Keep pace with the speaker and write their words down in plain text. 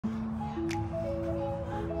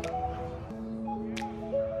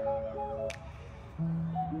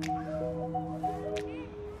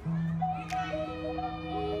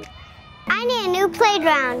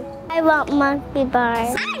playground. I want monkey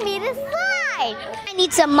bars. I need a slide. I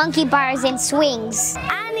need some monkey bars and swings.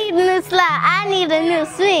 I need a new slide. I need a new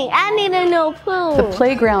swing. I need a new pool. The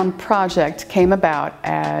playground project came about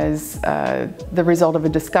as the result of a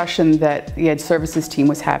discussion that the Ed Services team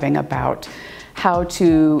was having about how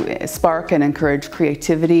to spark and encourage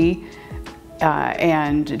creativity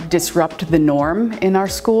and disrupt the norm in our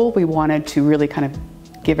school. We wanted to really kind of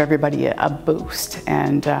give everybody a boost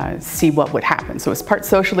and see what would happen. So it's part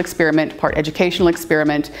social experiment, part educational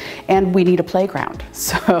experiment, and we need a playground.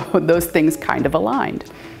 So those things kind of aligned.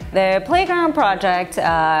 The playground project,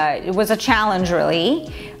 it was a challenge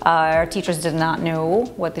really. Our teachers did not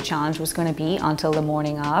know what the challenge was going to be until the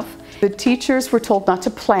morning of. The teachers were told not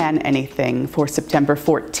to plan anything for September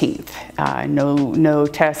 14th. No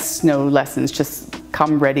tests, no lessons, just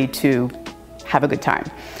come ready to have a good time.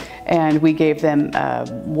 And we gave them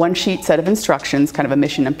one sheet set of instructions, kind of a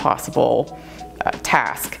Mission Impossible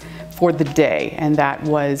task for the day, and that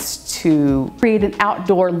was to create an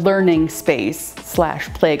outdoor learning space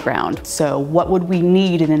 / playground. So what would we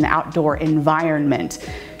need in an outdoor environment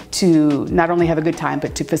to not only have a good time,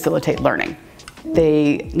 but to facilitate learning?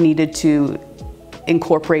 They needed to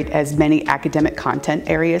incorporate as many academic content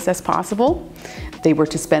areas as possible. They were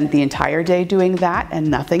to spend the entire day doing that and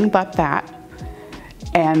nothing but that.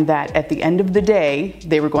 And that at the end of the day,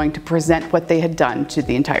 they were going to present what they had done to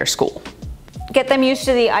the entire school. Get them used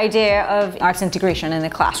to the idea of arts integration in the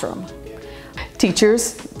classroom.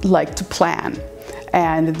 Teachers like to plan,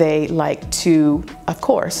 and they like to, of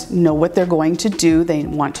course, know what they're going to do. They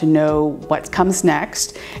want to know what comes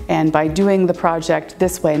next. And by doing the project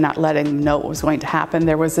this way, not letting them know what was going to happen,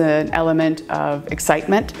 there was an element of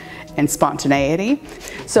excitement and spontaneity.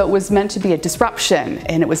 So it was meant to be a disruption,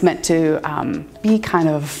 and it was meant to be kind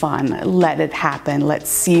of fun. Let it happen, let's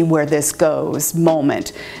see where this goes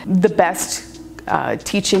moment. The best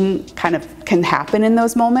teaching kind of can happen in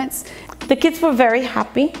those moments. The kids were very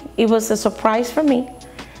happy. It was a surprise for me.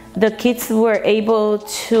 The kids were able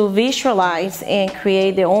to visualize and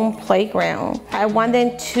create their own playground. I want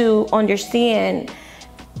them to understand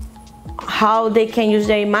how they can use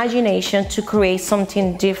their imagination to create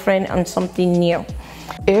something different and something new.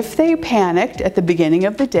 If they panicked at the beginning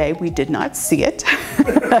of the day, we did not see it.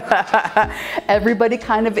 Everybody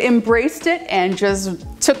kind of embraced it and just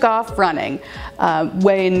took off running.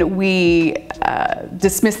 When we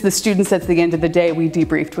dismissed the students at the end of the day, we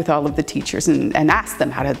debriefed with all of the teachers and asked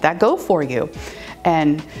them, how did that go for you?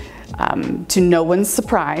 And to no one's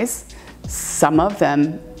surprise, some of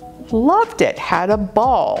them loved it, had a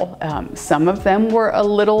ball. Some of them were a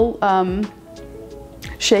little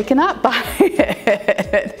shaken up by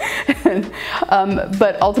it.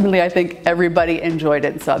 But ultimately, I think everybody enjoyed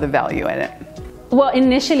it and saw the value in it. Well,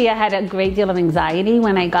 initially I had a great deal of anxiety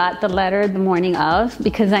when I got the letter the morning of,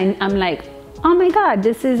 because I'm like, oh my God,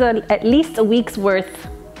 this is at least a week's worth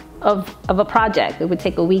of a project. It would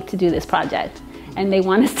take a week to do this project, and they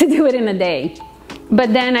want us to do it in a day.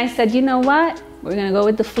 But then I said, you know what? We're gonna go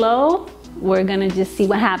with the flow. We're gonna just see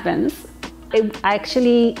what happens. It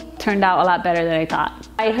actually turned out a lot better than I thought.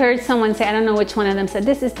 I heard someone say, I don't know which one of them said,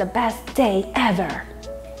 this is the best day ever.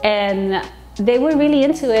 And they were really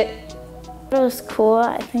into it. It was cool.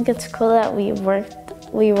 I think it's cool that we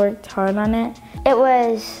worked hard on it. It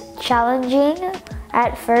was challenging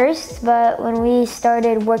at first, but when we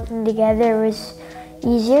started working together, it was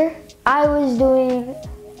easier. I was doing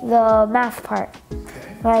the math part.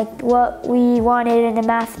 Like what we wanted in the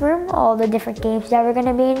math room, all the different games that were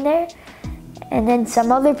gonna be in there. And then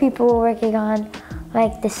some other people were working on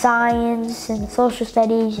like the science and social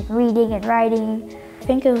studies and reading and writing. I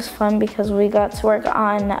think it was fun because we got to work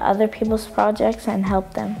on other people's projects and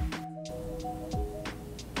help them.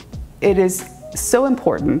 It is so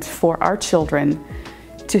important for our children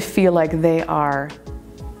to feel like they are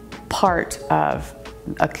part of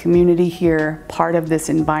a community here, part of this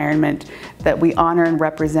environment, that we honor and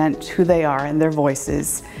represent who they are and their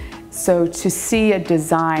voices. So to see a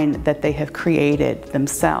design that they have created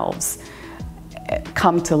themselves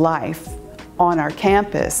come to life on our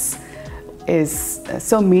campus is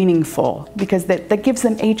so meaningful, because that gives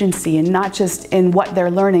them agency, and not just in what they're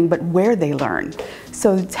learning, but where they learn.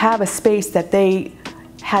 So to have a space that they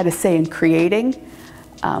had a say in creating,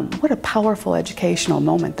 what a powerful educational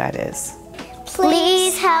moment that is.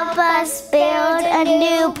 Please help us build a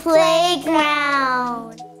new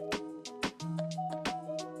playground.